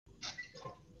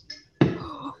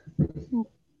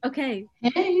Okay.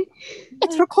 Hey,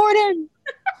 It's recording.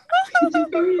 it's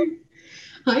recording.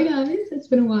 Hi guys, it's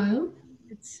been a while.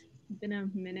 It's been a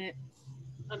minute.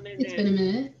 It's been a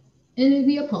minute, and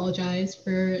we apologize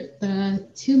for the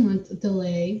 2 month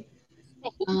delay.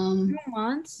 Um, 2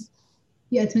 months?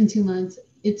 yeah, it's been 2 months.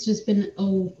 It's just been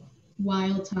a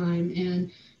wild time,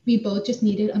 and we both just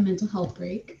needed a mental health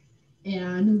break.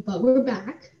 But we're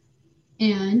back,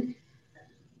 and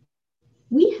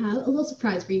we have a little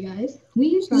surprise for you guys.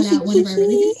 We brought out one of our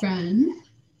really good friends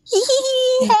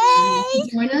and to Hey.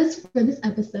 join us for this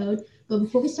episode. But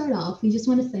before we start off, we just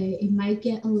want to say it might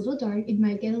get a little dark, it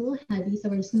might get a little heavy, so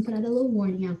we're just going to put out a little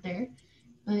warning out there.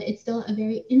 But it's still a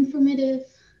very informative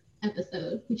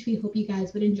episode, which we hope you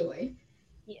guys would enjoy.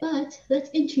 Yeah. But let's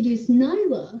introduce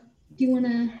Nyla. Do you want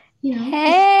to, just talk about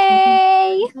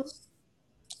Hey. yourself?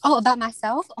 Oh, about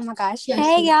myself? Oh my gosh. Yes,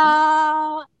 Hey, please.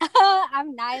 y'all.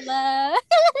 I'm Nyla.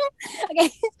 Okay.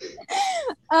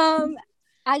 Um,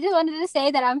 I just wanted to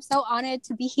say that I'm so honored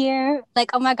to be here.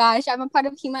 Like, oh my gosh, I'm a part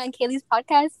of Hima and Kaylee's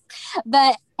podcast.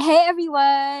 But hey,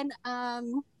 everyone.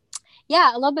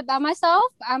 Yeah, a little bit about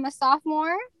myself. I'm a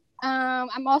sophomore.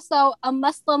 I'm also a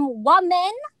Muslim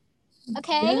woman.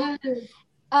 Okay.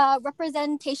 Yes.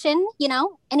 Representation,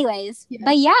 anyways. Yes.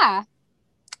 But yeah.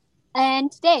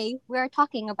 And today we're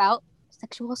talking about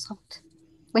sexual assault,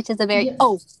 which is a very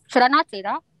Yes. should I not say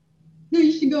that? No,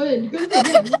 you should go ahead. Go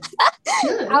ahead.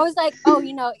 Yes. I was like,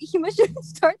 you shouldn't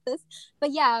start this.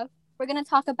 But yeah, we're gonna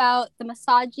talk about the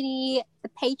misogyny, the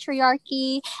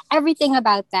patriarchy, everything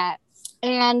about that.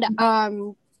 And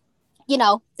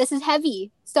this is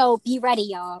heavy. So be ready,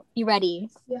 y'all. Be ready.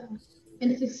 Yeah.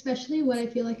 And it's especially what I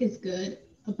feel like is good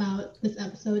about this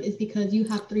episode is because you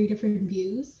have three different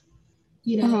views,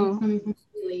 coming from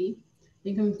Lee,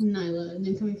 then coming from Nyla, and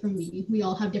then coming from me. We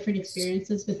all have different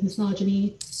experiences with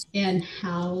misogyny and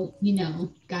how,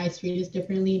 guys treat us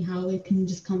differently and how it can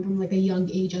just come from like a young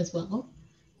age as well.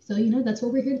 So, that's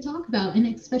what we're here to talk about. And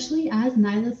especially as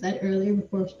Nyla said earlier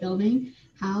before filming,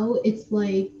 how it's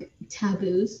like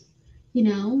taboos,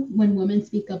 when women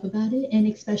speak up about it. And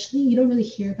especially, you don't really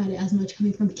hear about it as much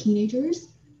coming from teenagers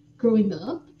growing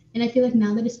up. And I feel like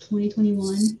now that it's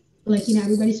 2021, like,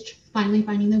 everybody's finally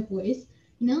finding their voice,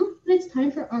 then it's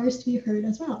time for ours to be heard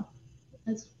as well.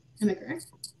 Am I correct?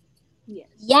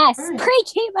 Yes. All right.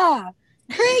 Preach, Hima.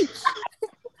 Preach.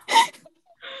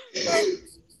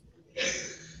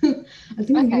 I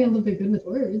think I'm getting a little bit good with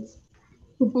words.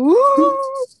 Ooh.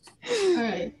 All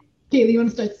right. Kaylee, you want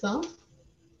to start this off?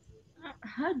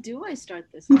 How do I start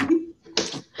this off?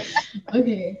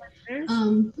 Okay. There's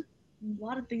Um, a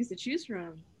lot of things to choose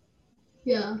from.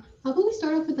 Yeah. How about we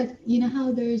start off with like,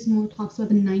 how there's more talks about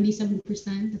the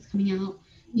 97% that's coming out,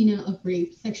 of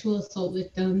rape, sexual assault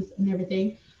victims and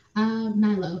everything.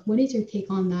 Nyla, what is your take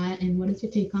on that? And what is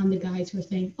your take on the guys who are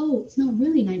saying, oh, it's not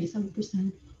really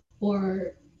 97%?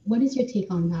 Or what is your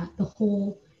take on that? The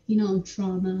whole,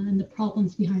 trauma and the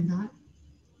problems behind that.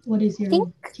 What is your take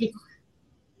on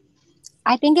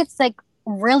I think it's like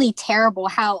really terrible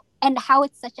how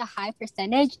it's such a high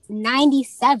percentage,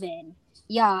 97.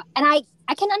 Yeah. And I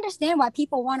can understand why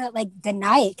people want to like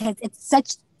deny it because it's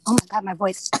such, oh my God, my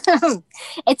voice.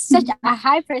 It's such a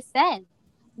high percent.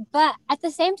 But at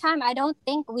the same time, I don't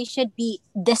think we should be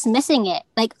dismissing it.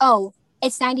 Like, oh,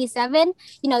 it's 97.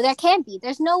 There can't be.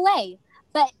 There's no way.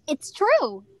 But it's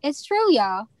true. It's true,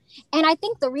 y'all. And I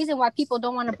think the reason why people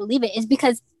don't want to believe it is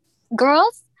because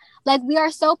girls, like, we are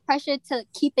so pressured to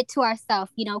keep it to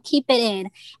ourselves, keep it in.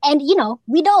 And,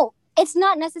 we don't, it's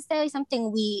not necessarily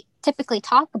something we typically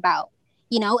talk about.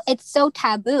 It's so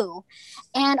taboo.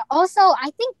 And also,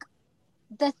 I think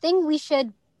the thing we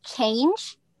should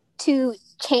change to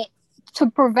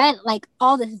prevent like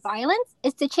all this violence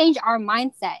is to change our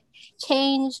mindset.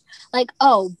 Change like,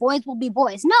 oh, boys will be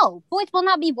boys. No, boys will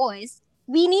not be boys.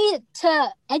 We need to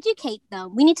educate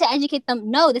them. We need to educate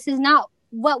them. No, this is not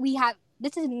what we have.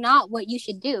 This is not what you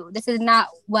should do. This is not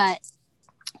what,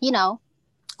 oh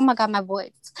my God, my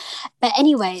voice. But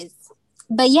anyways,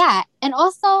 but yeah. And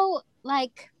also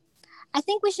like, I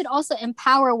think we should also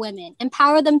empower women,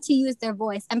 empower them to use their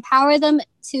voice, empower them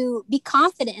to be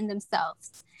confident in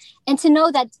themselves, and to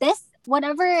know that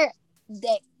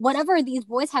whatever these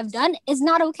boys have done is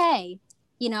not okay.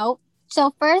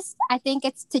 So first, I think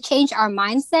it's to change our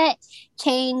mindset,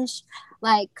 change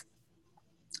like,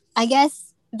 I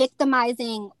guess,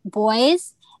 victimizing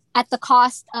boys at the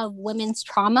cost of women's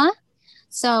trauma.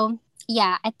 So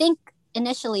yeah, I think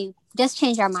initially just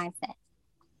change our mindset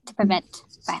to prevent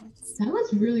violence. That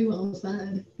was really well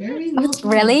said. Very well said.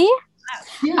 Really?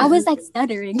 Yeah. I was like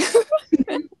stuttering.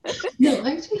 No,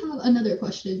 I actually have another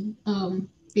question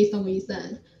based on what you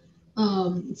said.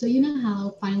 So you know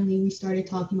how finally we started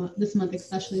talking about this month,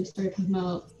 especially we started talking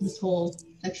about this whole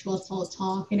sexual assault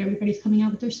talk, and everybody's coming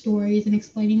out with their stories and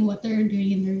explaining what they're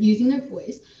doing, and they're using their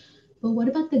voice. But what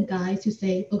about the guys who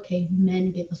say, okay,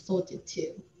 men get assaulted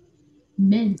too?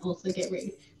 Men also get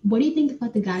raped. What do you think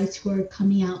about the guys who are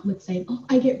coming out with saying, oh,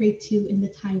 I get raped too, in the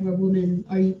time where women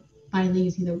are finally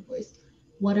using their voice?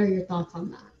 What are your thoughts on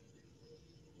that?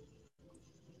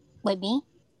 With me?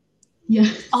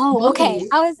 Yeah, Oh, both of okay. you.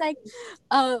 I was like,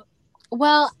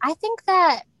 well, I think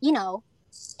that,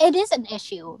 it is an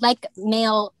issue, like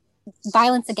male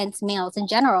violence against males in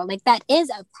general. Like that is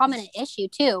a prominent issue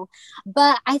too.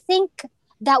 But I think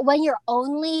that when you're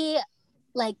only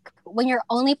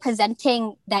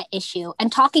presenting that issue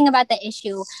and talking about the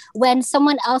issue when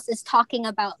someone else is talking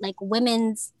about like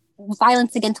women's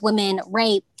violence against women,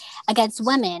 rape against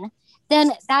women,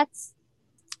 then that's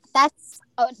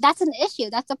an issue.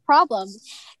 That's a problem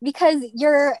because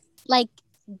you're like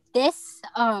this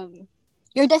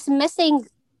you're dismissing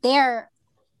their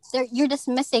you're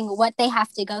dismissing what they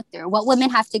have to go through, what women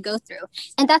have to go through.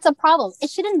 And that's a problem. It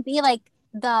shouldn't be like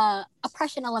the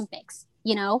oppression Olympics,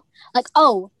 like,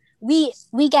 oh, we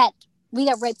get we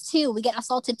get raped too, we get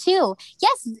assaulted too.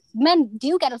 Yes, men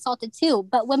do get assaulted too,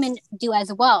 but women do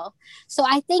as well. So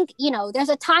I think, there's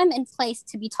a time and place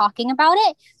to be talking about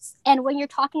it. And when you're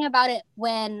talking about it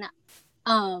when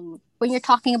you're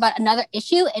talking about another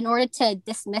issue in order to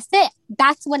dismiss it,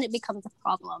 that's when it becomes a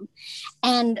problem.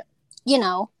 And you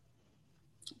know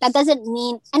that doesn't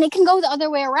mean, and it can go the other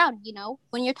way around,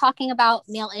 when you're talking about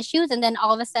male issues and then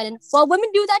all of a sudden, well, women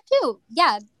do that too.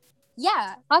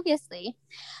 Yeah, obviously.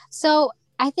 So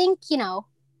I think,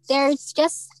 there's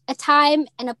just a time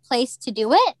and a place to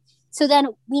do it. So then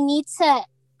we need to,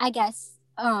 I guess,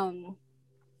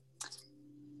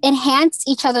 enhance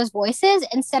each other's voices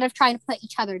instead of trying to put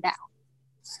each other down.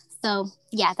 So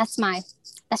yeah, that's what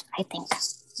I think.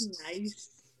 Nice.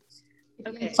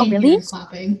 Okay. Oh, really?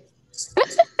 Clapping.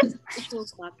 Visual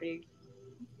clapping.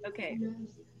 Okay.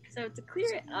 So to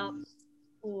clear it up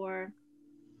for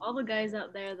all the guys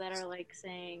out there that are like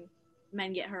saying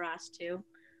men get harassed too,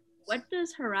 what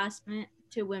does harassment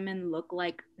to women look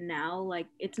like now? Like,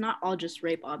 it's not all just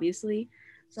rape, obviously.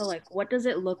 So like, what does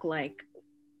it look like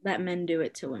that men do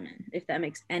it to women, if that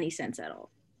makes any sense at all?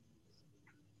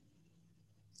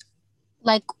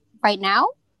 Like right now?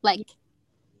 Like,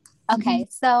 okay,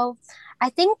 so I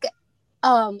think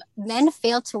men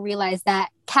fail to realize that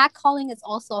catcalling is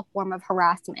also a form of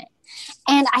harassment.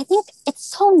 And I think it's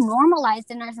so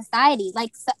normalized in our society.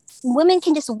 Like women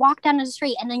can just walk down the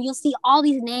street and then you'll see all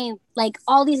these names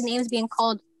being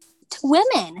called to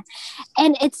women.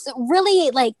 And it's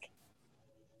really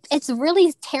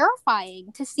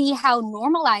terrifying to see how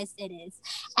normalized it is.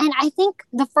 And I think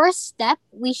the first step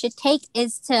we should take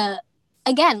is to,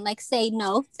 again, like say,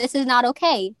 no, this is not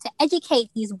okay, to educate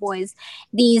these boys,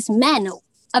 these men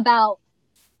about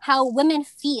how women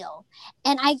feel.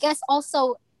 And I guess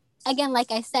also, again,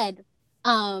 like I said,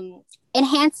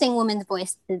 enhancing women's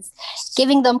voices,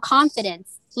 giving them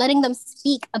confidence, letting them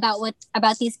speak about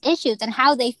these issues and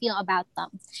how they feel about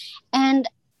them. And,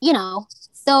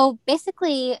 so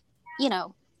basically,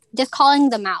 just calling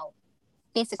them out,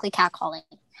 basically catcalling.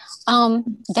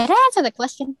 Did I answer the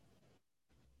question?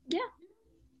 Yeah.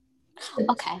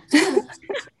 Okay.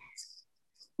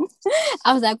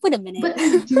 I was like, wait a minute. But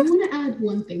I do want to add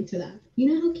one thing to that.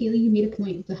 You know how, Kaylee, you made a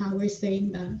point to how we're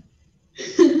saying that.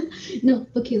 No,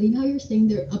 but Kaylee, you know how you're saying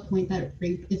there a point that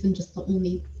rape isn't just the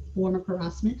only form of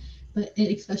harassment, but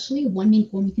especially one main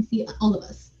form you can see all of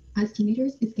us as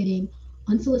teenagers is getting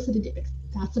unsolicited dick pics.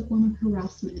 That's a form of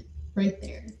harassment right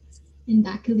there. And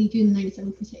that could lead you to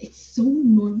 97%. It's so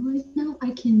normalized now.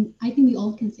 I think we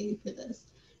all can say for this.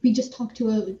 We just talked to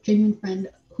a genuine friend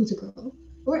who's a girl,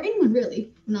 or anyone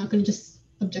really. We're not going to just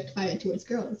objectify it towards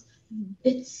girls.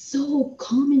 It's so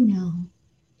common now,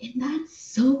 and that's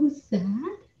so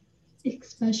sad.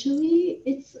 Especially,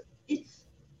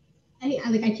 I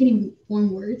can't even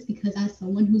form words because as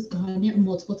someone who's gotten it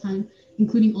multiple times,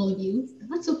 including all of you,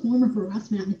 that's a form of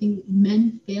harassment. I think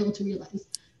men fail to realize.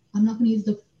 I'm not going to use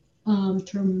the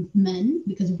term men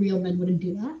because real men wouldn't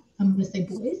do that. I'm going to say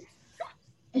boys.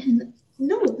 And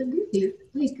no, really,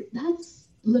 like that's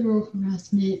literal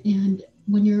harassment. And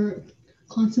when you're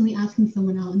constantly asking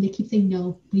someone out and they keep saying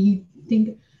no, but you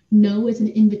think no is an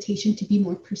invitation to be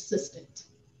more persistent.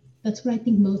 That's what I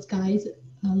think most guys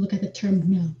look at the term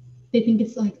no. They think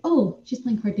it's like, oh, she's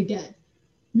playing hard to get.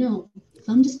 No,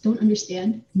 some just don't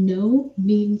understand. No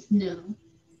means no.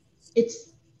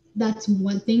 That's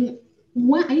one thing.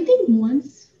 I think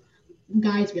once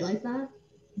guys realize that,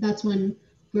 that's when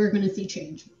we're going to see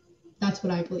change. That's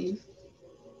what I believe.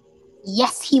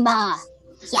 Yes, Hima.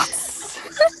 Yes.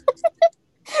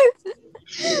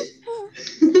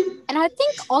 And I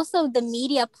think also the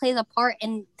media plays a part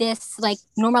in this like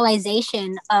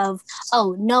normalization of,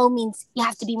 oh, no means you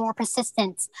have to be more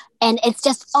persistent. And it's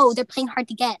just, oh, they're playing hard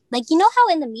to get. Like, you know how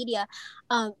in the media,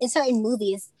 in certain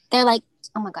movies, they're like,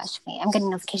 oh my gosh, wait, I'm getting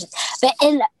notifications. But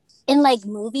in like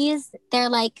movies, they're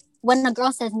like, when a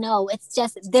girl says no, it's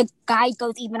just the guy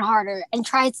goes even harder and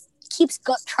trying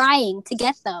to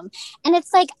get them. And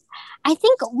it's like, I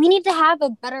think we need to have a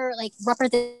better like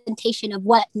representation of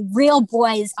what real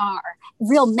boys are,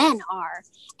 real men are,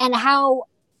 and how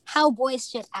boys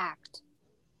should act,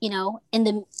 you know,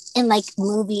 in like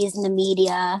movies and the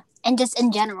media and just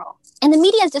in general. And the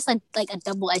media is just like a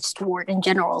double-edged sword in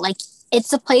general. Like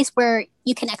it's a place where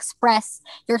you can express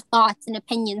your thoughts and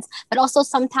opinions, but also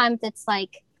sometimes it's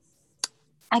like,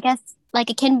 I guess like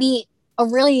it can be a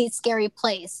really scary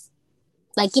place.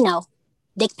 Like, you know,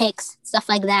 dick pics, stuff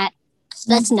like that.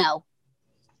 Let's know.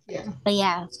 Yeah. But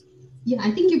yeah. Yeah,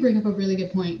 I think you bring up a really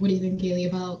good point. What do you think, Kaylee,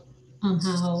 about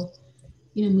how,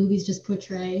 you know, movies just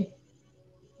portray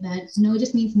that no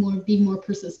just means being more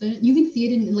persistent. You can see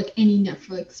it in like any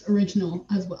Netflix original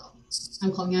as well.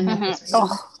 I'm calling it Netflix right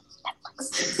now.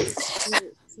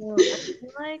 So I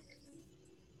feel like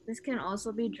this can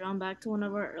also be drawn back to one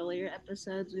of our earlier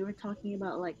episodes. We were talking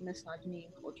about like misogyny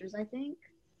in cultures, I think.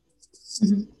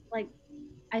 Mhm. Like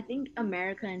I think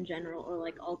America in general, or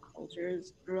like all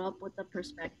cultures, grew up with the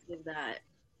perspective that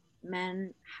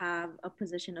men have a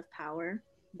position of power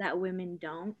that women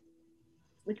don't,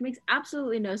 which makes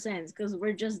absolutely no sense because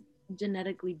we're just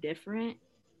genetically different.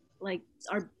 Like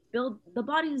our build, the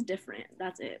body is different.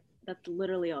 That's it. That's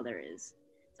literally all there is.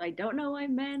 So I don't know why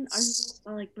men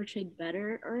are like portrayed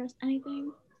better or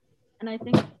anything. And I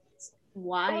think that's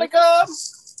why. Oh my god!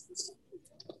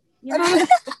 You know?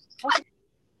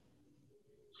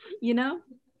 You know?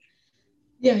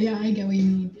 Yeah, I get what you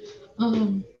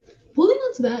mean. Pulling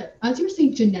on to that, as you were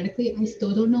saying genetically, I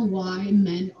still don't know why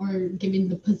men are given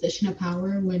the position of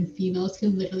power when females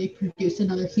can literally produce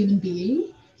another human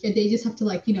being. Yet they just have to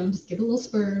like, you know, just give a little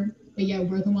sperm. But yeah,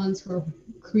 we're the ones who are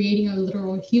creating a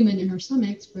literal human in our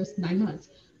stomachs for 9 months.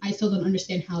 I still don't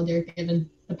understand how they're given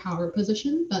the power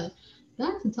position, but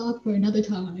that's a talk for another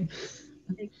time.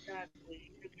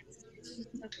 Exactly. Like it's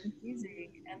just so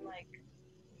confusing and like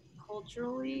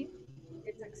culturally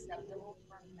it's acceptable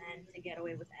for men to get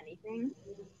away with anything.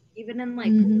 Even in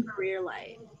like Mm-hmm. career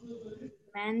life.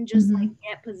 Men just Mm-hmm. like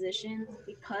get positions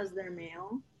because they're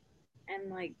male and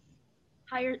like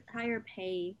higher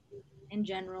pay in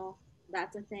general.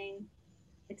 That's a thing.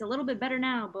 It's a little bit better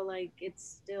now, but like it's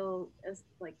still as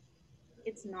like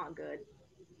it's not good.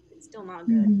 It's still not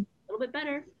good. Mm-hmm. A little bit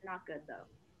better, not good though.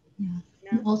 Yeah. You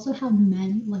You know? also have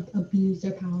men like abuse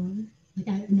their power, like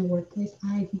in the workplace.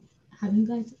 I have you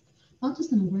guys not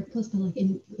just in the workplace, but like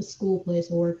in a school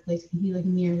place or workplace. It can be like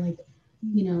near like,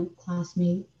 you know,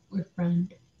 classmate or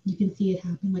friend. You can see it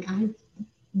happen. Like I've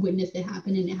witnessed it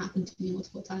happen, and it happened to me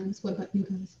multiple times. What about you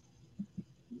guys?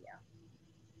 Yeah.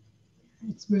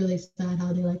 It's really sad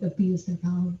how they like abuse their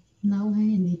power in that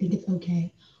way, and they think it's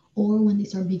okay. Or when they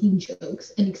start making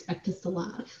jokes and expect us to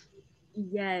laugh. Like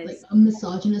Yes.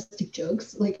 misogynistic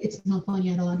jokes. Like it's not funny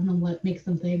at all. I don't know what makes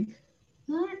them think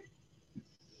that.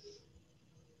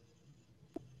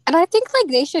 And I think like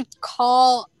they should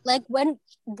call like when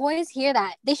boys hear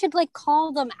that, they should like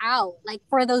call them out like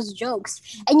for those jokes.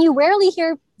 And you rarely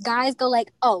hear guys go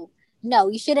like, "Oh, no,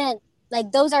 you shouldn't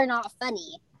like those are not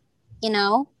funny." You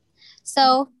know?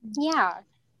 So, yeah.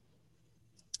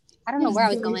 I don't know Yeah, where I I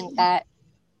was get what you're going with saying. that.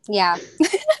 Yeah.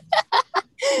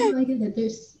 No, I get it.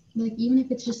 There's like even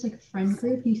if it's just like a friend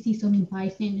group, you see so many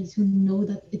bystanders who know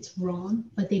that it's wrong,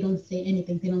 but they don't say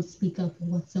anything. They don't speak up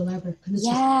whatsoever because it's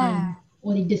just Yeah. friends,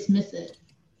 or they dismiss it.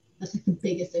 That's like the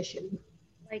biggest issue.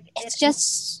 Like It's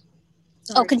just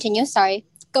Oh, sorry. continue. Sorry.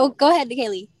 Go ahead,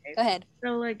 Kaylee. Go ahead.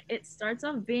 So like it starts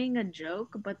off being a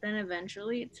joke, but then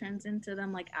eventually it turns into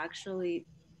them like actually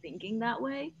thinking that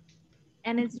way.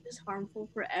 And it's just harmful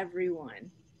for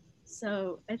everyone.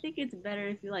 So I think it's better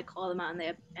if you like call them out and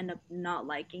they end up not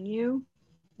liking you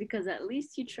because at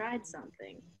least you tried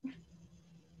something.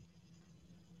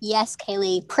 Yes,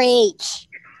 Kaylee. Preach.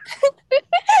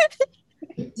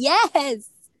 Yes.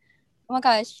 Oh my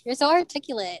gosh, you're so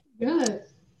articulate. Yeah,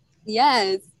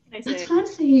 Yes. Can I that's say? what I'm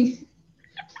saying.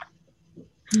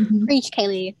 Preach,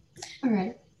 Kaylee. All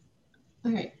right,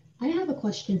 all right. I have a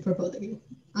question for both of you.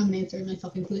 I'm gonna answer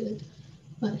myself included.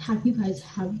 But have you guys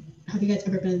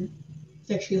ever been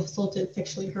sexually assaulted,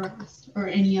 sexually harassed, or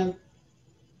any of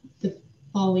the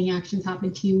following actions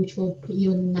happen to you, which will put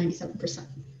you in 97%?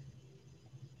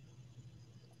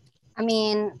 I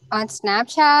mean, on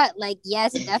Snapchat, like,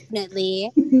 yes, definitely.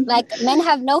 Like, men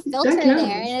have no filter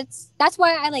there, and that's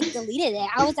why I like deleted it.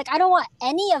 I was like, I don't want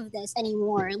any of this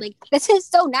anymore. Like, this is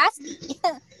so nasty.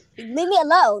 Leave me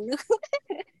alone.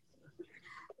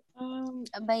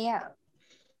 But yeah.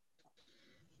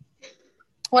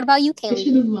 What about you, Kaylee? I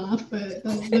shouldn't laugh, but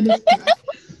that is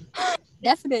correct.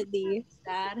 Definitely. It's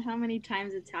sad how many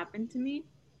times it's happened to me.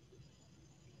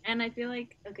 And I feel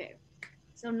like, okay,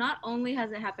 so not only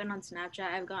has it happened on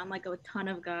Snapchat, I've gotten like a ton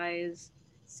of guys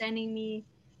sending me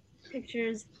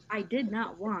pictures I did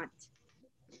not want.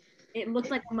 It looked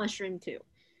like a mushroom too.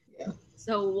 Yeah.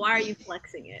 So why are you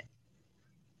flexing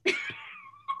it?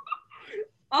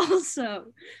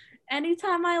 Also,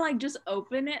 anytime I like just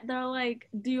open it, they're like,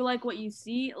 "Do you like what you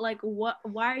see? Like what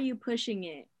why are you pushing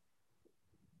it?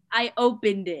 I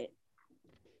opened it.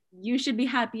 You should be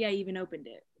happy I even opened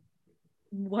it."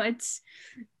 What?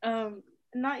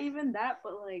 Not even that,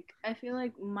 but like I feel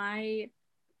like my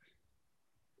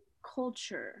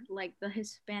culture, like the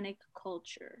Hispanic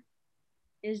culture,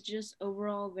 is just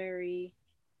overall very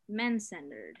men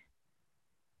centered.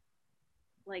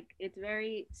 Like it's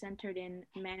very centered in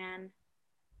man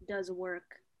does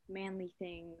work, manly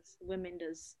things, women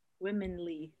does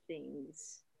womanly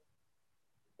things.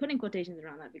 Putting quotations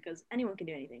around that because anyone can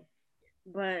do anything.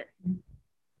 But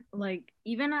like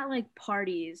even at like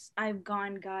parties, I've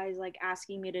gone guys like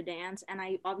asking me to dance and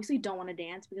I obviously don't want to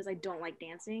dance because I don't like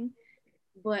dancing.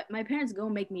 But my parents go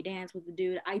make me dance with the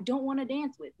dude I don't want to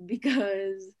dance with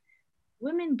because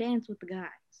women dance with the guys.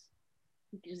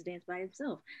 He just dance by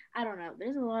himself. I don't know.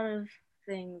 There's a lot of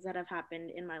things that have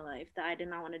happened in my life that I did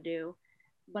not want to do,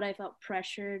 but I felt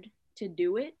pressured to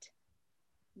do it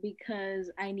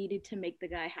because I needed to make the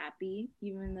guy happy,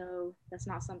 even though that's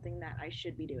not something that I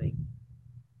should be doing.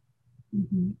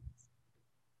 Mm-hmm.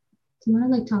 Do you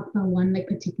want to like talk about one like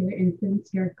particular instance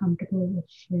you're comfortable with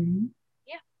sharing?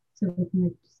 Yeah. So we can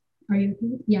like, are you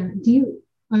okay? Yeah.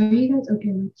 Are you guys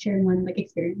okay with sharing one like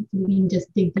experience? We can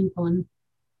just dig deep on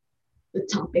the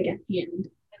topic at the end.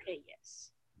 Okay.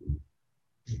 Yes.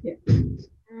 Yeah.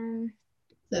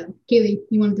 So, Kaylee,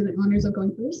 you want to do the honors of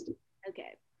going first?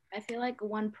 Okay. I feel like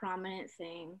one prominent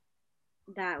thing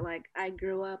that like I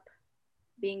grew up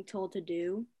being told to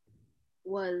do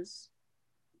was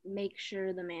make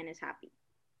sure the man is happy.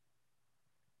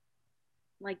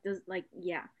 Like this like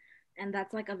yeah. And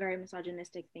that's like a very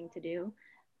misogynistic thing to do.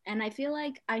 And I feel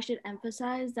like I should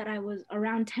emphasize that I was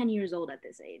around 10 years old at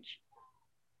this age.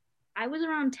 I was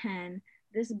around 10.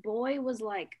 This boy was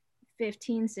like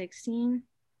 15, 16.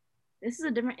 This is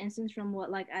a different instance from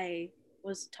what like I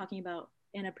was talking about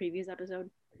in a previous episode.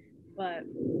 But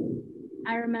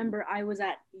I remember I was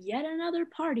at yet another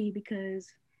party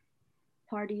because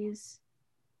parties,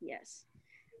 yes.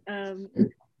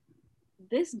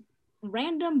 This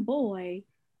random boy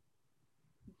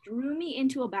drew me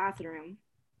into a bathroom,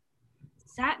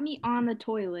 sat me on the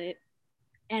toilet,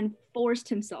 and forced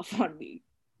himself on me.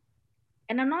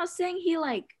 And I'm not saying he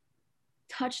like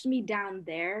touched me down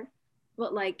there,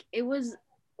 but like it was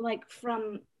like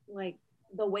from like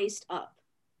the waist up.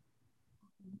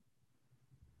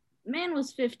 Man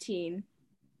was 15.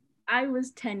 I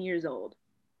was 10 years old.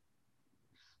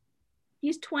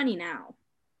 He's 20 now.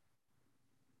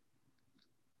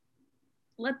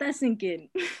 Let that sink in.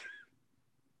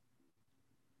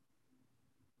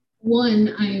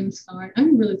 One, I am sorry.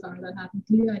 I'm really sorry that happened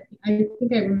to you. I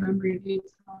think I remember you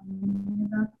telling me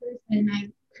about this, and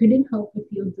I couldn't help but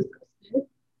feel disgusted.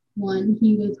 One,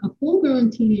 he was a full-grown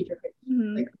teenager,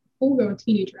 like a full-grown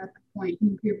teenager at that point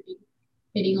in puberty,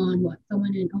 hitting on what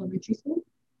someone in elementary school.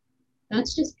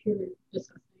 That's just pure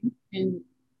disgusting, and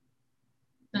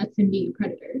that's him being a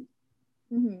predator.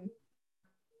 Mm-hmm.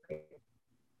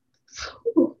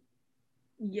 So,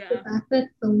 yeah. The fact that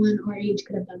someone our age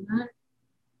could have done that,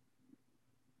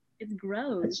 it's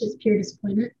gross. That's just pure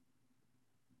disappointment.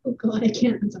 Oh God, I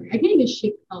can't. I'm sorry. I can't even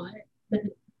shake the thought that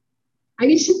I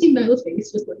can just see Nyla's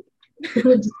face, just like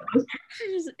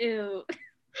just ew.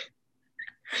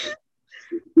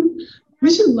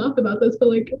 We should laugh about this, but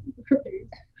like her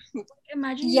face.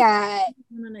 Imagine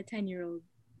on a 10-year-old.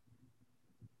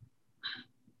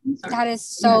 That is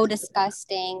so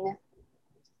disgusting.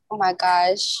 Oh my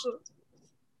gosh.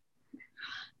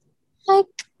 Like,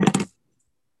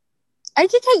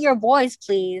 educate your boys,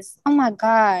 please. Oh my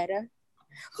God.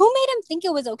 Who made him think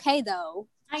it was okay though?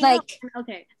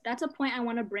 Okay, that's a point I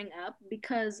want to bring up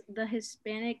because the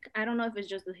Hispanic, I don't know if it's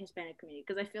just the Hispanic community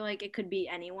because I feel like it could be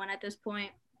anyone at this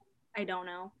point. I don't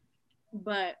know.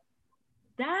 But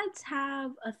dads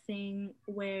have a thing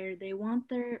where they want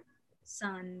their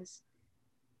sons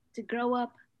to grow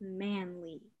up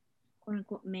manly, quote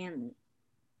unquote manly.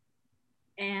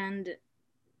 and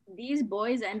these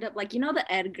boys end up like, you know,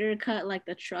 the Edgar cut, like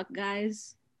the truck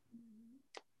guys.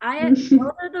 Those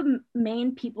are the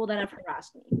main people that have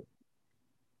harassed me.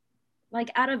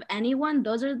 Like out of anyone,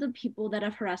 those are the people that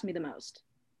have harassed me the most.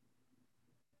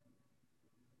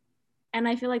 And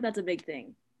I feel like that's a big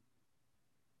thing.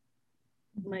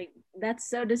 Like that's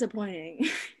so disappointing.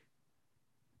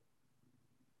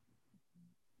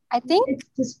 I think it's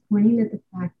disappointing that the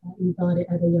fact that you got it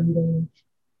at a young age,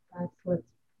 that's what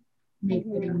makes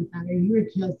it even better. You were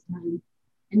just 10.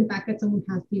 And the fact that someone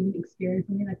has to even experience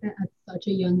something like that at such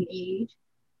a young age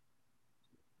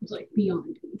is like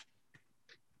beyond me.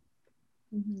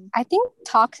 I think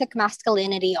toxic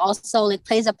masculinity also like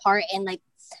plays a part in like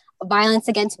violence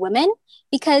against women,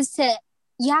 because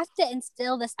you have to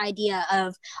instill this idea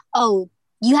of, oh,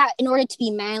 you have, in order to be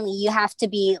manly, you have to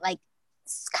be like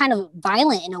kind of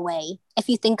violent in a way, if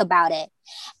you think about it,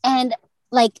 and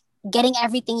like getting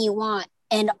everything you want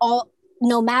and all,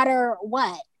 no matter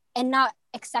what, and not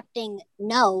accepting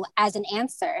no as an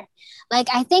answer. Like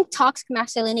I think toxic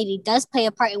masculinity does play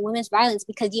a part in women's violence,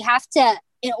 because you have to,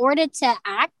 in order to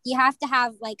act, you have to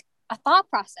have like a thought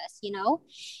process, you know?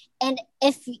 And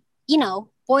if, you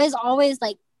know, boys always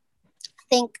like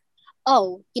think,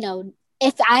 oh, you know,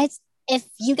 if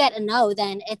you get a no,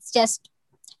 then it's just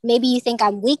maybe you think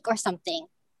I'm weak or something,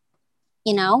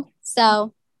 you know?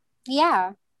 So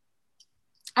yeah,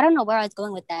 I don't know where I was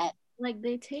going with that. Like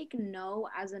they take no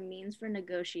as a means for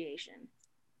negotiation.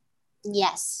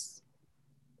 Yes.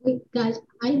 Wait, guys,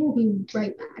 I will be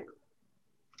right back.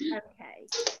 Okay.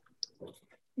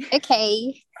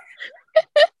 Okay.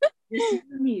 Just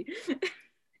me.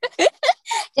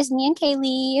 Just me and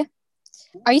Kaylee.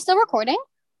 Are you still recording?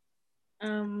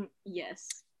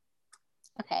 Yes.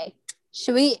 Okay.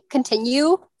 Should we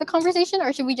continue the conversation,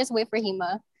 or should we just wait for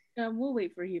Hima? We'll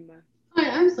wait for Hima. Hi,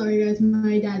 I'm sorry, guys.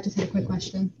 My dad just had a quick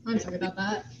question. I'm sorry about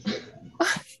that.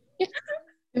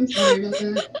 I'm sorry about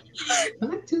that.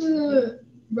 Back to the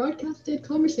broadcasted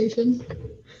conversation.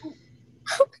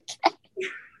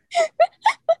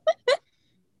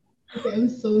 Okay, I'm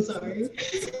so sorry.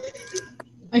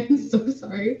 I'm so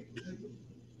sorry.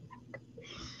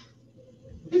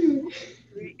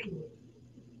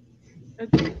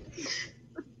 Okay.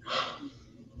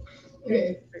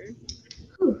 Okay.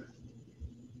 Whew.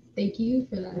 Thank you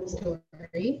for that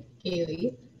story,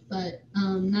 Kaylee. But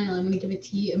Niall, I'm gonna give it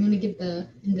to you. I'm gonna give the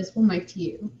invisible mic to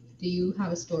you. Do you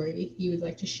have a story you would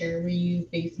like to share where you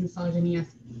faced misogyny at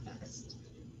best?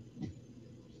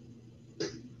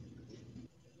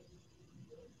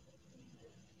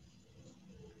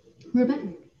 We're back.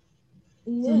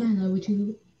 Yeah. So Nyla, would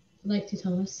you like to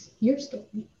tell us your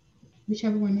story?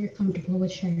 Whichever one you're comfortable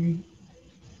with sharing.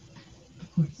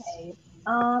 Of course. Okay.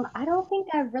 I don't think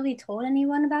I've really told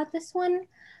anyone about this one,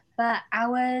 but I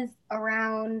was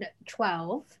around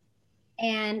 12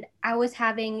 and I was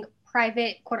having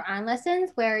private Quran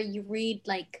lessons where you read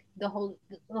like the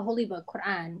holy book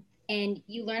Quran, and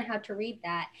you learn how to read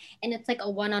that, and it's like a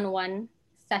one-on-one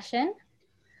session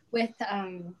with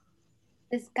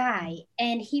this guy,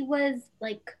 and he was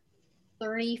like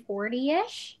 30,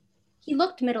 40-ish. He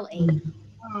looked middle-aged.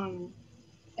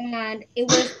 And it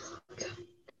was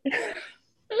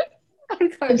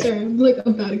I'm sorry, I'm like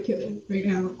about to kill it right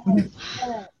now.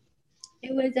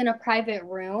 It was in a private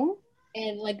room,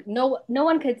 and like no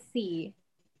one could see.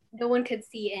 No one could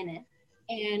see in it.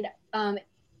 And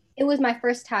it was my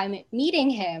first time meeting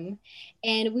him,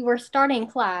 and we were starting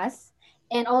class,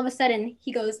 and all of a sudden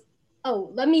he goes, "Oh,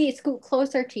 let me scoot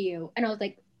closer to you." And I was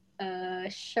like,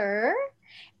 sure.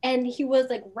 And he was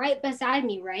like right beside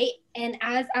me, right? And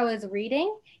as I was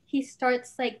reading, he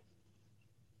starts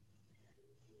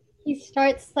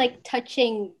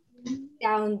touching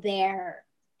down there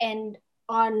and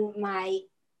on my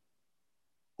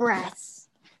breasts.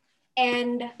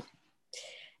 And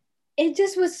it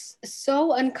just was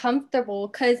so uncomfortable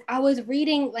because I was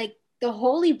reading like the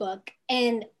holy book,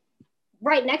 and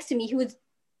right next to me he was,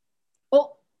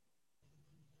 oh,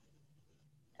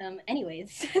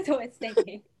 anyways, so it's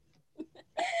thinking.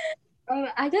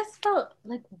 I just felt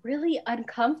like really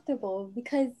uncomfortable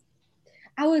because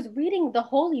I was reading the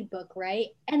holy book, right?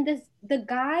 And the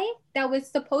guy that was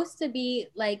supposed to be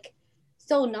like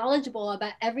so knowledgeable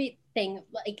about everything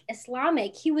like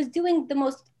Islamic, he was doing the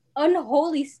most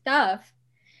unholy stuff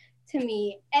to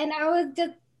me. And I was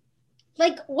just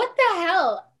like, what the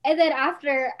hell? And then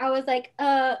after I was like,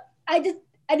 I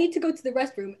need to go to the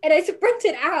restroom. And I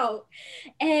sprinted out.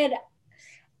 And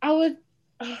I was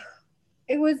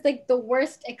it was like the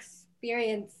worst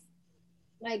experience.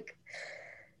 Like,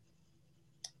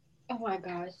 oh my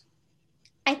gosh.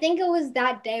 I think it was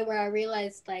that day where I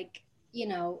realized, like, you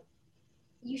know,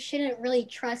 you shouldn't really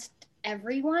trust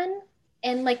everyone,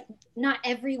 and like not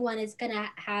everyone is gonna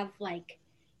have like,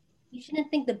 you shouldn't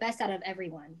think the best out of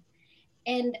everyone.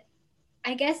 And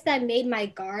I guess that made my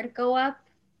guard go up,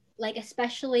 like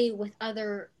especially with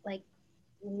other like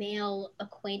male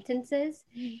acquaintances.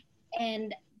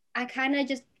 And I kind of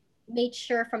just made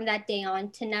sure from that day on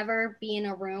to never be in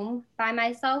a room by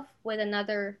myself with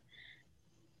another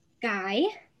guy.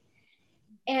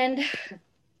 And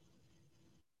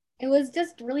it was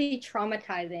just really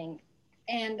traumatizing.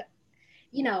 And,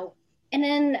 you know, and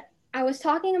then I was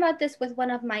talking about this with one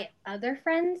of my other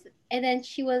friends, and then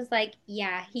she was like,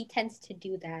 yeah, he tends to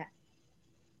do that.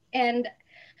 And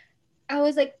I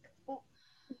was like,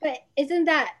 but isn't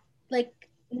that like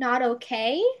not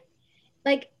okay?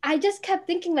 Like, I just kept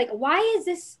thinking, like, why is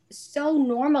this so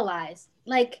normalized?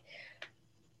 Like,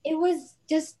 it was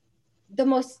just the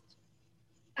most,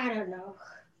 I don't know,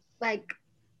 like,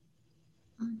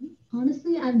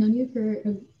 Honestly, I've known you for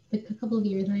like a couple of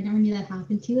years, and I never knew that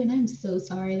happened to you, and I'm so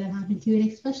sorry that happened to you.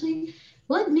 And especially,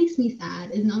 what makes me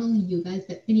sad is not only you guys,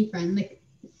 but any friend. Like,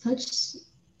 such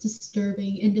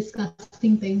disturbing and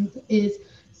disgusting things is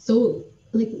so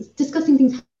like disgusting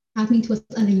things happening to us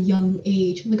at a young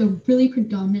age, like a really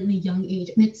predominantly young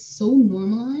age, and it's so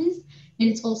normalized, and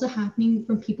it's also happening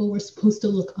from people we're supposed to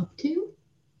look up to.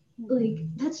 Like,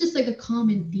 that's just like a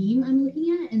common theme I'm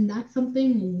looking at, and that's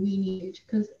something we need,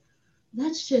 because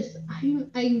that's just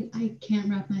I can't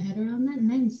wrap my head around that,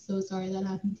 and I'm so sorry that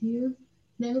happened to you.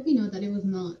 And I hope you know that it was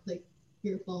not like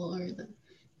your fault, or that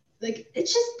like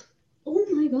it's just, oh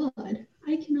my god,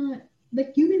 I cannot.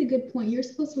 Like, you made a good point. You're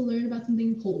supposed to learn about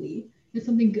something holy and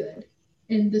something good,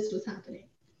 and this was happening.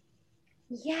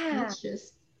 yeah, That's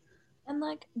just. And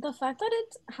like the fact that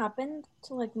it happened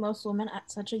to like most women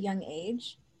at such a young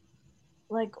age,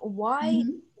 like why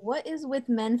Mhm. what is with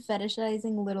men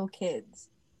fetishizing little kids?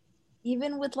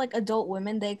 Even with like adult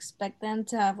women, they expect them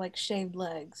to have like shaved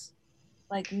legs,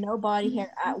 like no body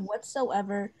hair at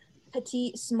whatsoever,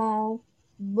 petite, small,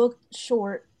 look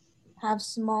short, have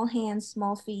small hands,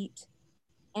 small feet,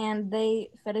 and they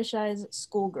fetishize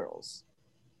schoolgirls.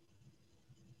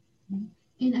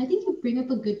 And I think you bring up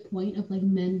a good point of like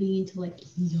men being into like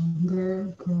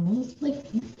younger girls. Like,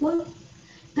 what?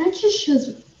 That just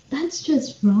shows that's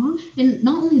just wrong. And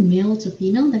not only male to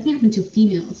female, that can happen to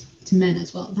females to men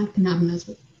as well. That can happen as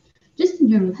well. Just in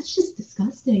general, that's just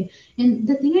disgusting. And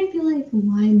the thing I feel like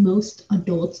why most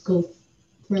adults go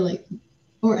for like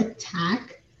or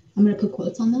attack, I'm gonna put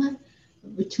quotes on that,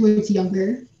 towards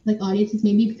younger like audiences,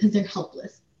 maybe because they're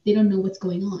helpless. They don't know what's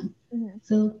going on. Mm-hmm.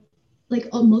 So like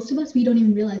most of us, we don't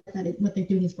even realize that what they're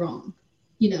doing is wrong.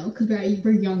 Because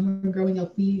we're young, we're growing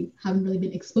up, we haven't really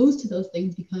been exposed to those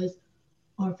things because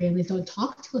our families don't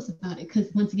talk to us about it. Because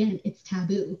once again, it's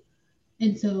taboo.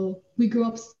 And so we grow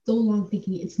up so long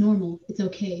thinking it's normal, it's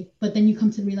okay. But then you come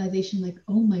to the realization, like,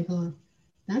 oh my God,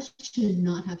 that should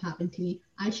not have happened to me.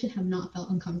 I should have not felt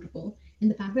uncomfortable. And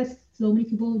the fact that so many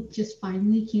people just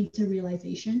finally came to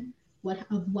realization what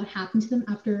happened to them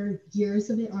after years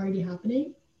of it already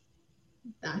happening,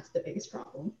 that's the biggest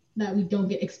problem. That we don't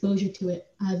get exposure to it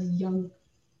as young,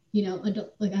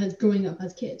 adult, like as growing up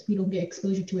as kids. We don't get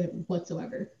exposure to it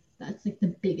whatsoever. That's like the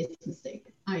biggest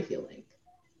mistake, I feel like.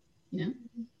 You know?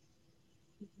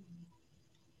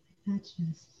 That's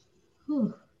just,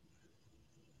 oh,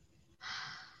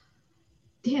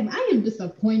 damn, I am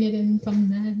disappointed in some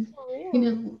men. For You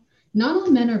real. know, not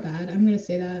all men are bad. I'm going to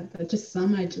say that, but just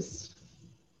some I just.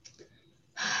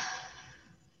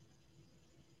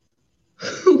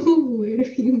 Where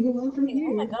do you move on from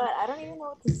Oh my here? god, I don't even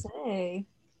know what to say.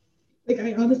 Like,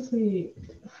 I honestly,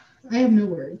 I have no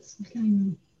words. Like,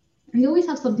 I always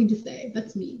have something to say.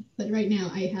 That's me. But right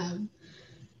now, I have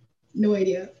no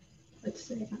idea what to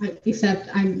say. Except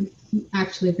I'm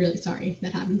actually really sorry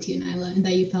that happened to you, Nyla, and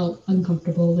that you felt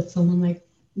uncomfortable with someone like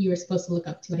you were supposed to look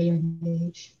up to at a young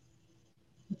age.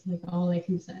 That's like all I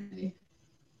can say.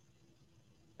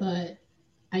 But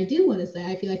I do want to say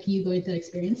I feel like you going through that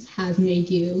experience has made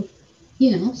you,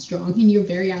 strong, and you're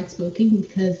very outspoken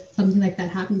because something like that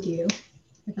happened to you.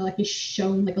 I feel like it's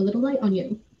shown like a little light on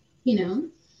you,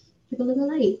 like a little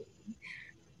light.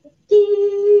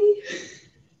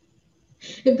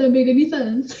 If that made any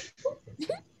sense.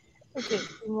 Okay,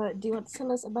 do you want to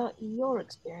tell us about your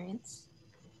experience?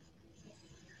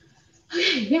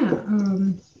 Okay, yeah.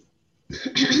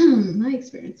 My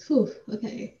experience. Whew,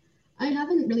 okay. I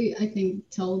haven't really, I think,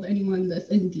 told anyone this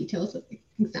in details of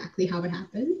exactly how it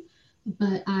happened,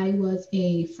 but I was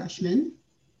a freshman.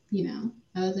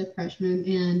 I was a freshman,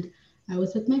 and I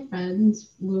was with my friends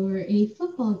for a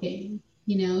football game.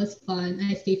 It was fun.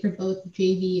 I stayed for both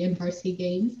JV and varsity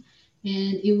games,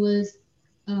 and it was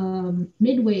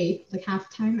midway, like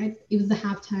halftime. It was the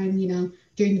halftime,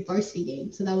 during the varsity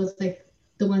game. So that was like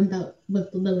the one that was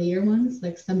the later ones,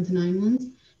 like 7 to 9 ones.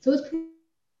 So it was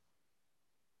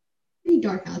pretty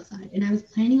dark outside, and I was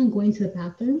planning on going to the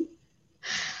bathroom.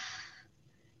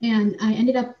 And I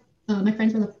ended up, my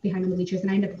friends were left behind on the bleachers,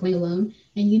 and I ended up going alone.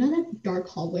 And you know that dark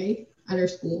hallway at our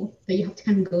school that you have to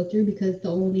kind of go through because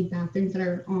the only bathrooms that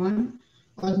are on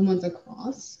are the ones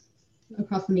across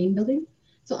the main building.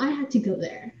 So I had to go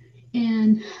there.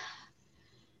 And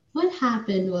what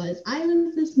happened was I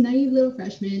was this naive little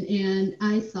freshman, and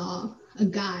I saw a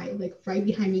guy like right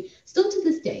behind me. Still to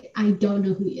this day, I don't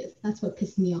know who he is. That's what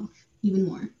pissed me off even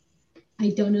more. I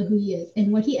don't know who he is.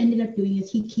 And what he ended up doing is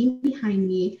he came behind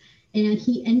me and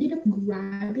he ended up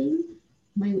grabbing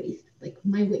my waist, like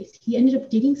my waist. He ended up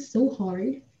digging so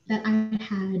hard that I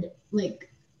had,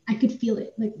 like, I could feel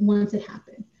it, like, once it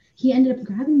happened. He ended up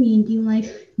grabbing me and being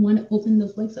like, want to open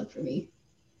those legs up for me.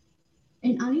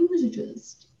 And I was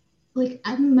just, like,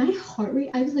 at my heart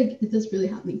rate, I was like, is this really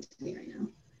happening to me right now?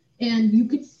 And you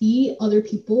could see other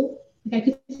people, like, I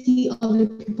could see other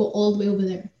people all the way over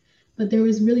there. But there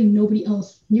was really nobody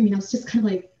else near me. And I was just kind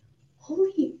of like,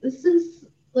 holy, this is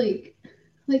like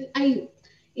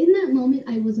in that moment,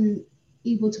 I wasn't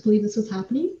able to believe this was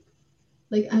happening.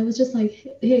 Like, I was just like,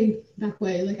 hey, back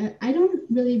away. Like, I don't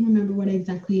really remember what I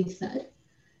exactly said,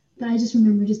 but I just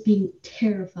remember just being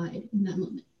terrified in that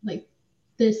moment. Like,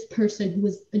 this person who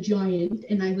was a giant,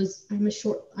 and I'm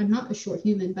not a short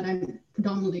human, but I'm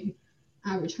predominantly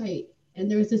average height. And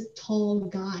there was this tall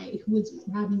guy who was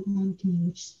grabbing onto me,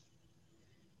 which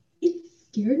it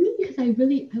scared me because I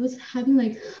was having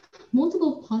like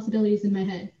multiple possibilities in my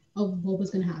head of what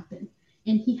was going to happen.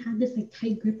 And he had this like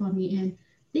tight grip on me. And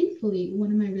thankfully,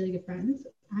 one of my really good friends,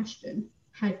 Ashton,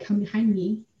 had come behind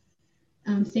me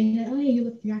saying that, oh, yeah, you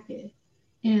look jacket.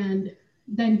 And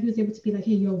then he was able to be like,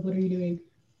 hey, yo, what are you doing?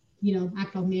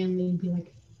 Act all manly and be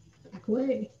like, back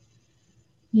away.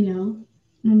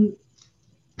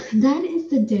 That is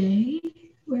the day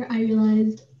where I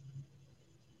realized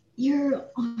you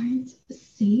aren't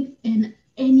safe, and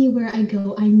anywhere I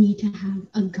go, I need to have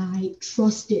a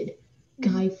trusted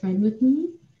guy friend with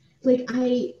me. Like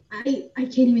I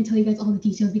can't even tell you guys all the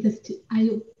details because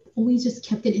I always just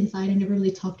kept it inside. I never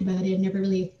really talked about it. I never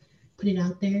really put it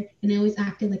out there, and I always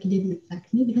acted like it didn't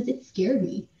affect me because it scared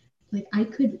me. Like I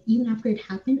could, even after it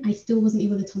happened, I still wasn't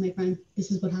able to tell my friend, this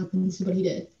is what happened, this is what he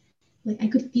did. Like I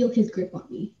could feel his grip on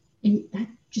me, and that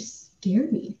just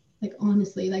scared me. Like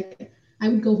honestly, like I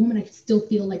would go home and I could still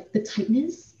feel like the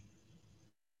tightness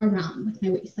around like my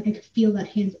waist. Like I could feel that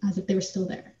hands as if they were still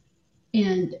there.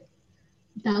 And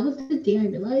that was the day I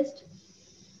realized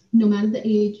no matter the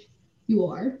age you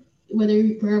are,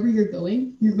 wherever you're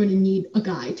going to need a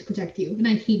guy to protect you. And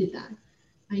I hated that.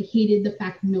 I hated the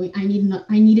fact of knowing I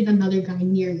needed another guy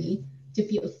near me to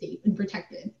feel safe and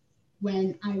protected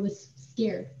when I was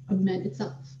scared of men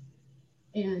itself.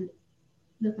 And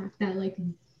the fact that like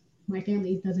my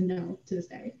family doesn't know to this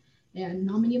day, and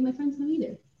not many of my friends know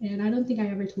either. And I don't think I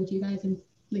ever told you guys in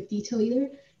like detail either.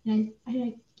 And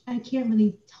I can't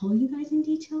really tell you guys in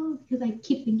detail because I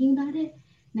keep thinking about it,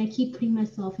 and I keep putting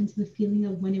myself into the feeling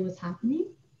of when it was happening,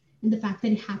 and the fact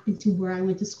that it happened to where I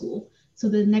went to school. So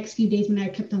the next few days when I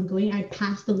kept on going, I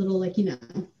passed the little like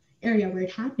area where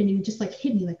it happened, and it just like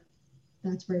hit me like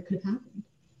that's where it could have happened,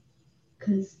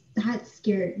 because that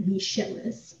scared me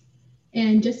shitless.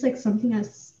 And just like something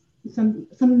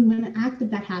when an act of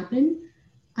that happened,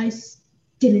 I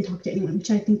didn't talk to anyone,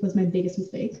 which I think was my biggest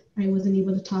mistake. I wasn't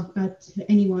able to talk to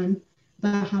anyone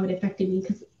about how it affected me,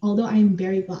 because although I am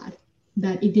very glad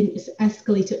that it didn't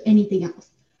escalate to anything else,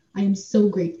 I am so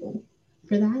grateful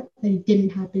for that it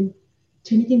didn't happen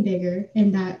to anything bigger,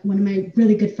 and that one of my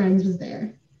really good friends was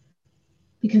there,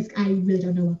 because I really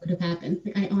don't know what could have happened.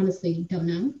 Like I honestly don't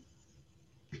know.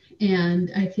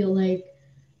 And I feel like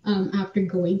after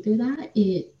going through that,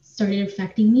 it started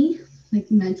affecting me like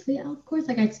mentally, of course.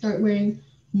 Like I'd start wearing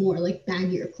more like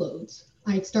baggier clothes.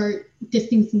 I'd start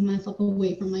distancing myself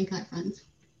away from my guy friends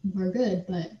who are good,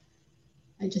 but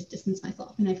I just distanced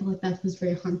myself. And I feel like that was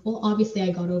very harmful. Obviously,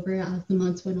 I got over it as the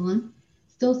months went on.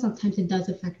 Still, sometimes it does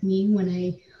affect me when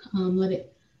I let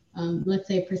it, let's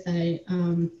say per se,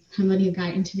 I'm letting a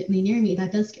guy intimately near me.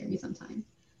 That does scare me sometimes.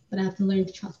 But I have to learn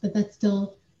to trust. But that's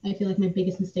still, I feel like my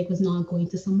biggest mistake was not going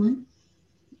to someone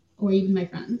or even my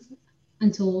friends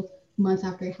until months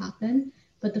after it happened.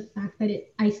 But the fact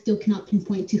that I still cannot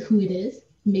pinpoint to who it is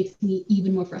makes me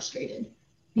even more frustrated.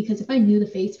 Because if I knew the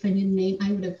face, if I knew the name,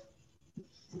 I would have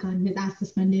gotten his ass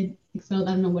suspended, expelled,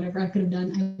 I don't know, whatever I could have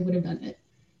done, I would have done it.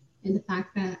 And the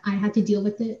fact that I had to deal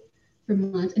with it for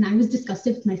months, and I was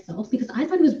disgusted with myself because I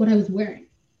thought it was what I was wearing.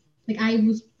 Like I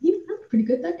was, you know, I was pretty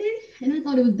good that day, and I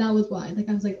thought that was why. Like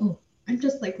I was like, oh, I'm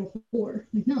just like a whore.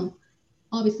 Like no,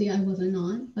 obviously I wasn't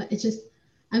not, but it's just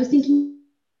I was thinking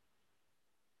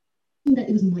that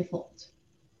it was my fault,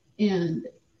 and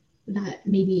that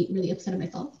made me really upset at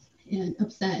myself and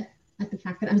upset at the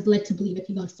fact that I was led to believe if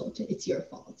you got assaulted, it's your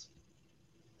fault.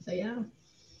 So yeah,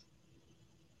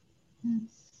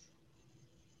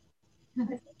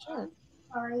 that's yeah. Sure.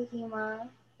 Sorry, Hema,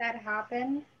 that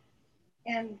happened.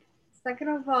 And second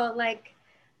of all, like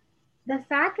the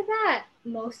fact that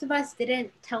most of us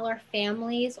didn't tell our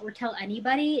families or tell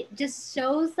anybody just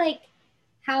shows like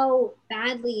how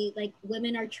badly like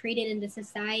women are treated in the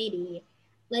society.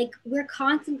 Like we're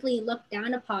constantly looked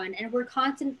down upon and we're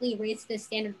constantly raised to the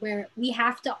standard where we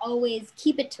have to always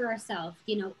keep it to ourselves.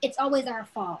 You know, it's always our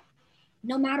fault,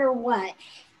 no matter what.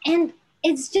 And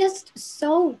it's just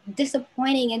so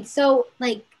disappointing and so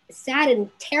like sad and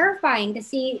terrifying to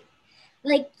see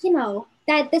like, you know,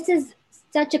 that this is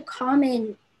such a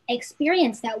common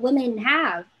experience that women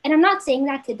have. And I'm not saying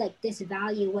that to like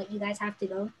disvalue what you guys have to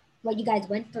go, what you guys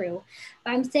went through,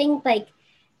 but I'm saying like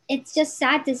it's just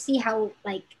sad to see how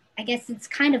like I guess it's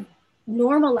kind of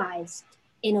normalized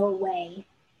in a way,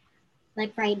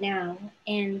 like right now.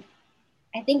 And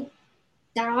I think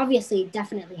that obviously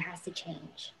definitely has to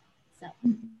change. So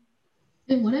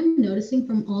And what I'm noticing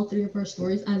from all three of our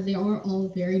stories, as they are all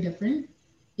very different,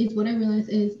 is what I realized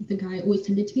is the guy always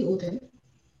tended to be older,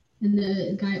 and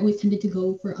the guy always tended to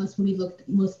go for us when we looked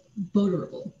most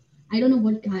vulnerable. I don't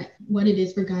know what it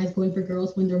is for guys going for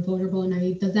girls when they're vulnerable and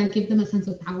naive. Does that give them a sense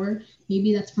of power?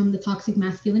 Maybe that's from the toxic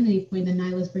masculinity point that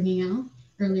Nyla's bringing out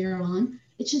earlier on.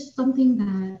 It's just something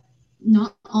that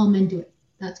not all men do it.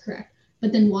 That's correct.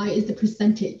 But then why is the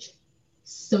percentage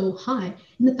so high?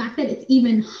 And the fact that it's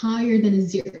even higher than a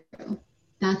zero,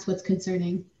 that's what's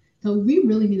concerning. So we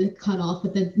really need to cut off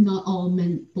with the not all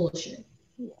men bullshit.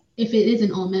 If it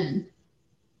isn't all men,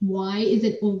 why is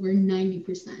it over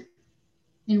 90%?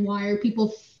 And why are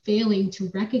people failing to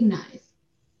recognize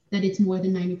that it's more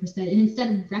than 90%? And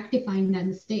instead of rectifying that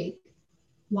mistake,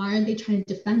 why are they trying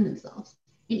to defend themselves?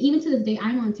 And even to this day,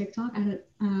 I'm on TikTok. I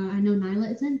know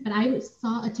Nyla isn't, but I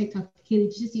saw a TikTok.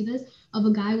 Kaylee, did you see this? Of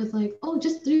a guy was like, oh,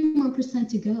 just 3% more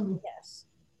to go. Yes.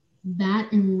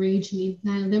 That enraged me.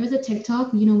 Now, there was a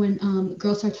TikTok, you know, when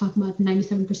girls start talking about the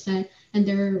 97%, and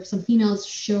there are some females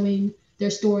showing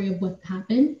their story of what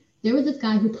happened. There was this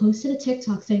guy who posted a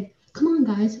TikTok saying, come on,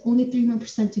 guys, only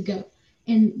 3% to go.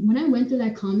 And when I went through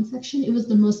that comment section, it was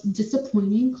the most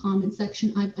disappointing comment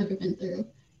section I've ever been through.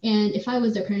 And if I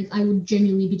was their parents, I would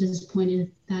genuinely be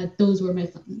disappointed that those were my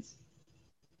sons.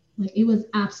 Like, it was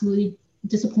absolutely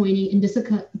disappointing and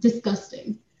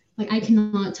disgusting. Like, I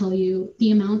cannot tell you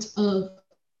the amount of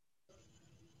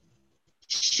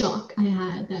shock I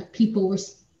had that people were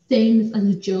saying this as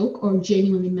a joke or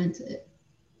genuinely meant it.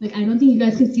 Like, I don't think you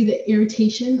guys can see the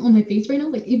irritation on my face right now.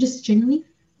 Like, it just genuinely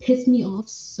pissed me off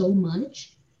so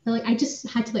much that, like, I just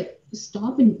had to, like,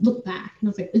 stop and look back. And I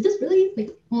was like, is this really, like,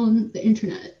 on the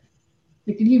internet?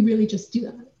 Like, did he really just do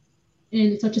that? And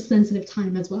it's such a sensitive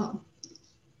time as well.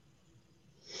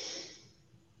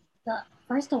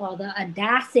 First of all, the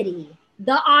audacity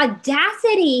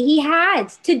he had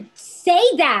to say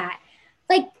that.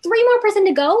 Like 3% more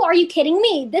to go? Are you kidding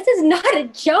me? This is not a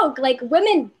joke. Like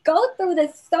women go through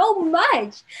this so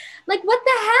much. Like what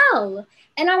the hell?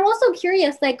 And I'm also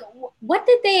curious, like what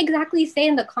did they exactly say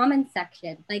in the comments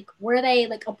section? Like were they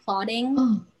like applauding?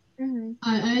 Oh. Mm-hmm.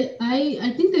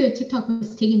 I think the TikTok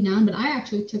was taken down, but I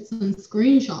actually took some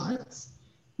screenshots,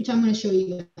 which I'm going to show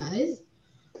you guys.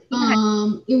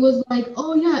 It was like,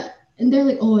 oh yeah, and they're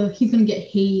like, oh, he's gonna get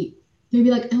hate. They'd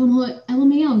be like,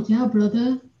 LMAO, yeah,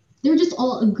 brother. They're just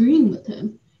all agreeing with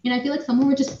him, and I feel like someone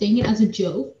were just saying it as a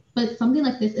joke, but something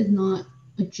like this is not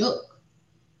a joke.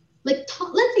 Like,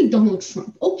 let's say Donald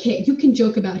Trump. Okay, you can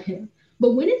joke about him,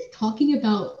 but when it's talking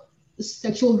about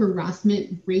sexual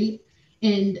harassment, rape,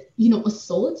 and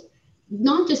assault,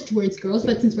 not just towards girls,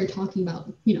 but since we're talking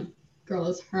about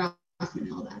girls harassment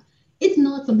and all that, it's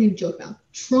not something to joke about.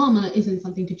 Trauma isn't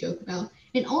something to joke about.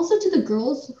 And also to the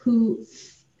girls who,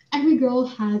 every girl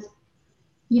has,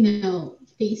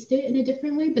 faced it in a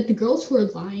different way, but the girls who are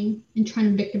lying and trying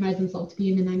to victimize themselves to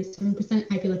be in the 97%,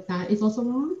 I feel like that is also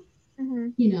wrong.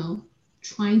 Mm-hmm.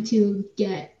 Trying to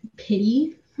get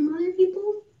pity from other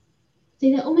people.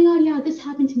 Say that, oh my God, yeah, this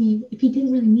happened to me. If he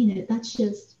didn't really mean it, that's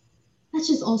just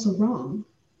also wrong.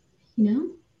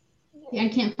 I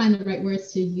can't find the right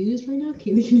words to use right now.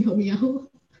 Kaylee, can you help me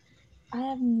out? I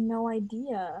have no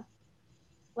idea.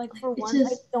 Like, for one, I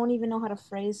don't even know how to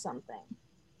phrase something.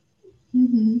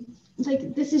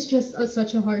 Like, this is just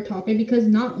such a hard topic because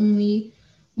not only,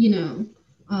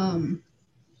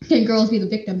 can girls be the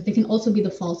victims, they can also be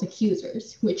the false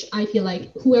accusers, which I feel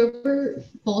like whoever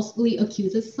falsely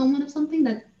accuses someone of something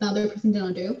that the other person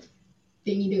didn't do,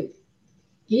 they need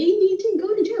to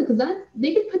go to jail, because that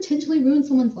they could potentially ruin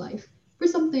someone's life for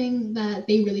something that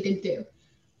they really didn't do.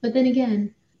 But then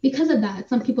again, because of that,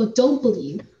 some people don't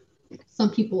believe some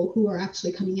people who are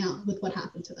actually coming out with what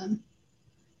happened to them.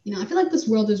 You know, I feel like this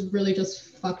world is really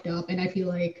just fucked up, and I feel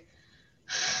like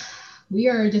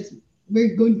we're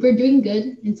doing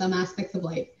good in some aspects of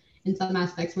life. In some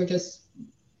aspects, we're just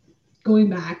going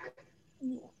back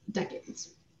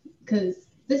decades, because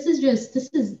this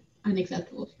is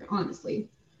unacceptable here, honestly.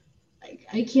 Like,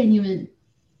 I can't even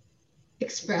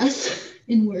express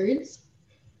in words.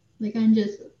 Like, I'm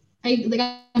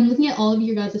looking at all of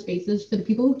your guys' faces. For the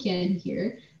people who can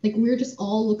hear, like, we're just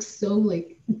all look so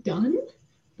like done.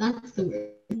 That's the word.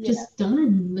 Yeah. Just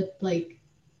done with like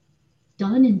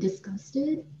done and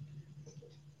disgusted.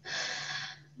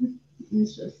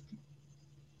 It's just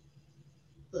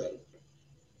like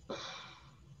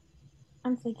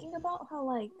I'm thinking about how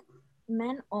like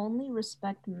men only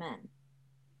respect men.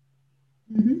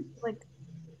 mm-hmm. Like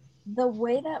the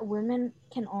way that women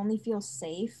can only feel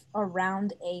safe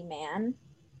around a man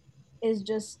is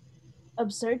just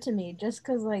absurd to me, just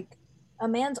because like a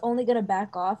man's only gonna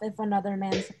back off if another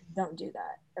man says don't do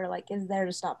that or like is there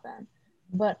to stop them,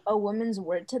 but a woman's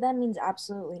word to them means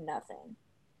absolutely nothing.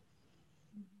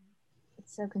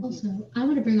 It's so confusing. Also, I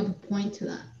want to bring up a point to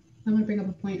that. I want to bring up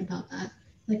a point about that.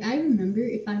 Like, I remember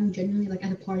if I'm genuinely like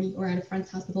at a party or at a friend's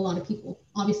house with a lot of people,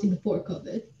 obviously before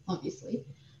COVID, obviously,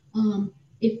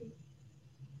 if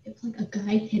like a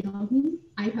guy hit on me,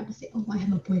 I'd have to say, oh, I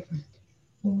have a boyfriend,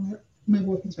 or my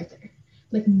boyfriend's right there.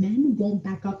 Like, men won't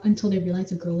back up until they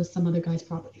realize a girl is some other guy's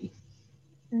property.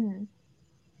 Mm-hmm.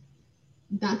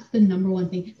 That's the number one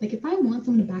thing. Like, if I want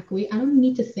someone to back away, I don't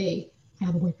need to say I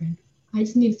have a boyfriend. I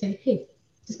just need to say, hey,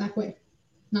 just back away.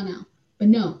 Not now. But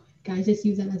no, guys just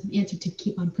use that as an answer to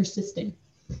keep on persisting.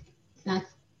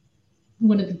 That's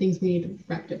one of the things we need to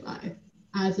rectify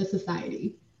as a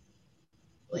society.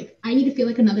 Like, I need to feel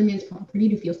like another man's property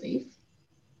to feel safe.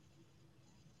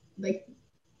 Like,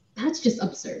 that's just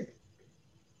absurd.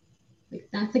 Like,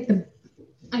 that's like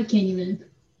I can't even.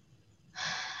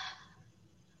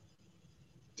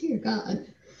 Dear God.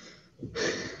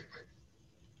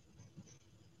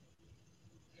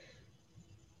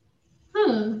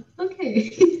 Huh,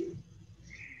 okay.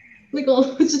 Like,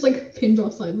 all it's just like pin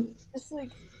drop silence. It's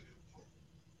like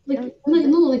no,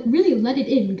 like really let it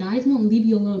in. Guys won't leave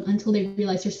you alone until they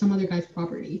realize you're some other guy's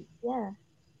property. Yeah.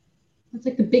 That's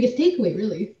like the biggest takeaway,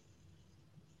 really.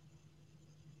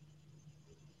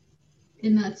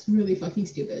 And that's really fucking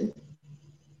stupid.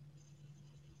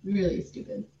 Really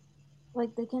stupid.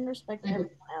 Like they can respect everyone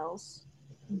else,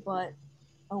 but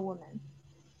a woman.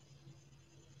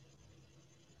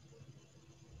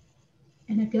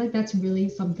 And I feel like that's really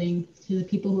something to the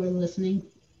people who are listening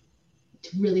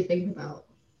to really think about.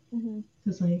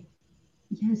 Because, like,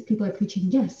 yes, people are preaching,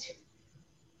 yes,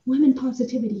 women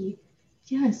positivity.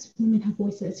 Yes, women have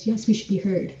voices. Yes, we should be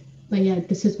heard. But yeah,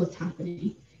 this is what's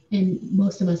happening. And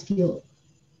most of us don't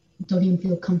even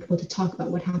feel comfortable to talk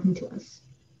about what happened to us.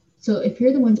 So if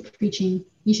you're the ones preaching,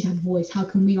 you should have a voice. How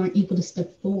come we aren't able to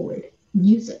step forward and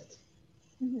use it?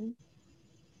 Mm-hmm.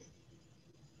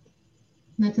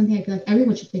 And that's something I feel like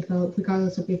everyone should think about,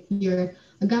 regardless of if you're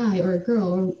a guy or a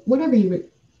girl or whatever you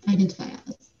identify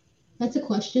as. That's a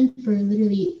question for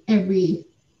literally every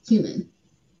human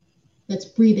that's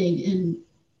breathing and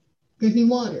drinking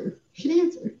water should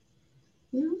answer.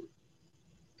 You know?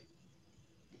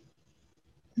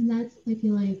 And that's, I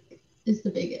feel like, is the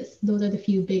biggest. Those are the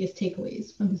few biggest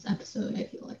takeaways from this episode, I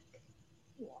feel like.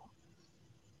 Yeah.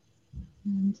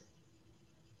 And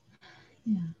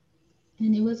yeah.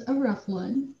 And it was a rough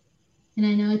one. And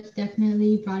I know it's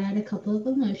definitely brought out a couple of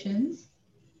emotions.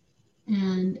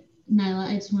 And Nyla,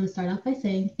 I just want to start off by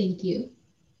saying thank you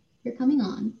for coming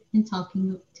on and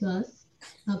talking to us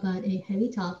about a heavy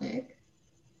topic.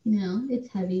 You know, it's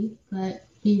heavy, but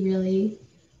we really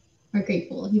are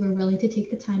grateful. You were willing to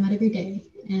take the time out of your day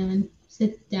and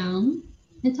sit down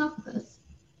and talk with us.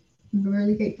 And we're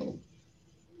really grateful.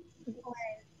 I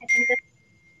think that.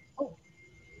 Oh.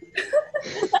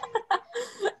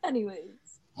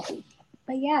 Anyways.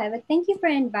 But yeah, but thank you for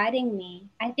inviting me.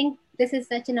 I think this is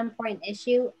such an important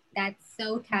issue that's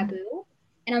so taboo.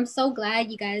 And I'm so glad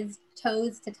you guys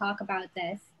chose to talk about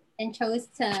this and chose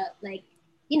to, like,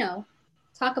 you know,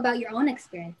 talk about your own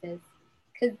experiences.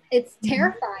 Because it's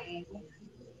terrifying,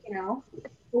 you know?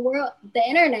 The world, the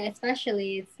internet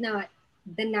especially, it's not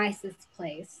the nicest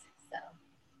place. So,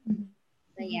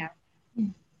 but yeah.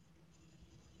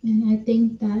 And I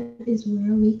think that is where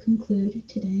we conclude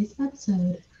today's episode.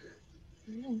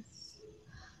 Yes.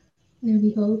 And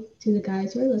we hope to the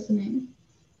guys who are listening,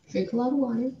 drink a lot of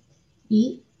water,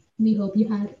 eat. We hope you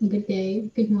had a good day,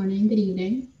 good morning, good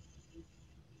evening.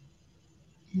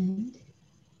 And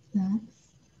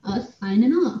that's us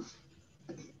signing off.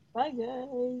 Bye,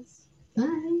 guys.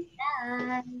 Bye.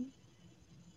 Bye.